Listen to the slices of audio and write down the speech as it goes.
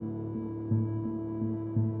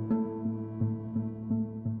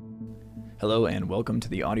Hello and welcome to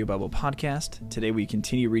the Audio Bible Podcast. Today we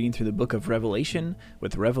continue reading through the book of Revelation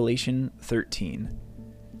with Revelation 13.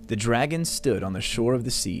 The dragon stood on the shore of the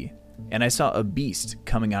sea, and I saw a beast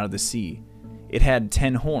coming out of the sea. It had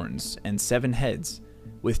 10 horns and 7 heads,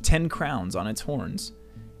 with 10 crowns on its horns,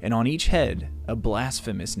 and on each head a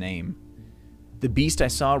blasphemous name. The beast I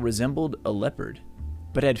saw resembled a leopard,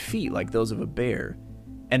 but had feet like those of a bear,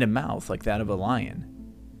 and a mouth like that of a lion.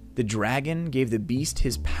 The dragon gave the beast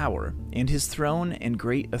his power and his throne and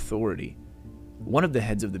great authority. One of the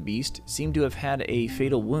heads of the beast seemed to have had a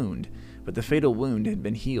fatal wound, but the fatal wound had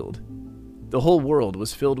been healed. The whole world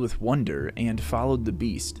was filled with wonder and followed the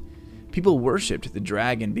beast. People worshipped the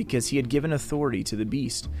dragon because he had given authority to the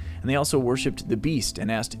beast, and they also worshipped the beast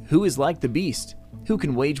and asked, "Who is like the beast? Who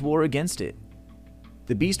can wage war against it?"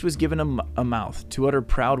 The beast was given a mouth to utter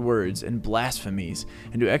proud words and blasphemies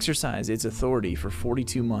and to exercise its authority for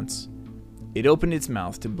 42 months. It opened its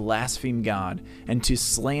mouth to blaspheme God and to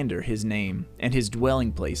slander his name and his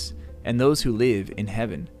dwelling place and those who live in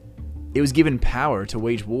heaven. It was given power to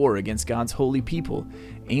wage war against God's holy people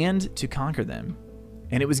and to conquer them.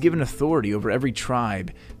 And it was given authority over every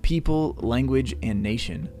tribe, people, language, and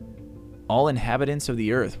nation. All inhabitants of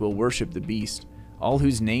the earth will worship the beast, all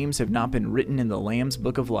whose names have not been written in the Lamb's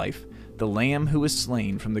book of life, the Lamb who was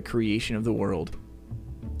slain from the creation of the world.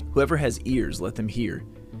 Whoever has ears, let them hear.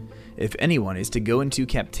 If anyone is to go into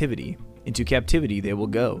captivity they will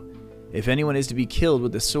go. If anyone is to be killed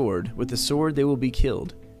with the sword they will be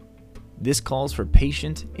killed. This calls for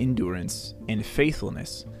patient endurance and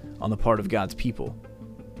faithfulness on the part of God's people.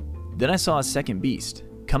 Then I saw a second beast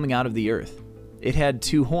coming out of the earth. It had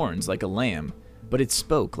 2 horns like a lamb, but it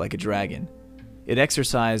spoke like a dragon. It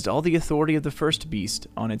exercised all the authority of the first beast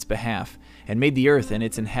on its behalf, and made the earth and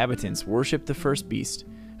its inhabitants worship the first beast,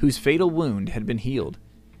 whose fatal wound had been healed.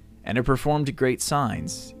 And it performed great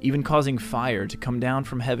signs, even causing fire to come down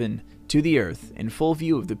from heaven to the earth in full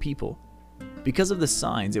view of the people. Because of the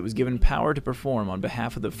signs it was given power to perform on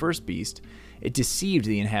behalf of the first beast, it deceived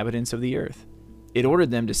the inhabitants of the earth. It ordered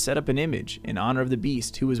them to set up an image in honor of the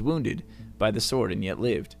beast who was wounded by the sword and yet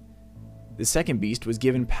lived. The second beast was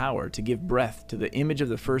given power to give breath to the image of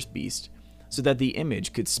the first beast, so that the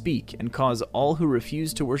image could speak and cause all who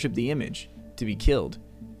refused to worship the image to be killed.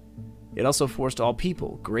 It also forced all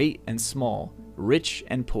people, great and small, rich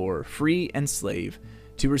and poor, free and slave,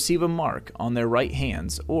 to receive a mark on their right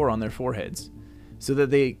hands or on their foreheads, so that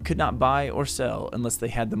they could not buy or sell unless they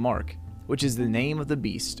had the mark, which is the name of the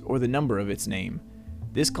beast or the number of its name.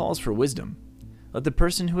 This calls for wisdom. Let the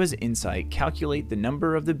person who has insight calculate the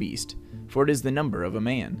number of the beast, for it is the number of a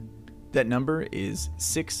man. That number is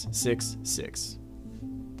 666.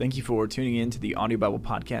 Thank you for tuning in to the Audio Bible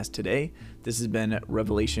Podcast today. This has been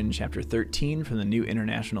Revelation chapter 13 from the New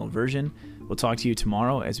International Version. We'll talk to you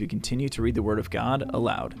tomorrow as we continue to read the Word of God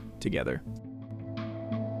aloud together.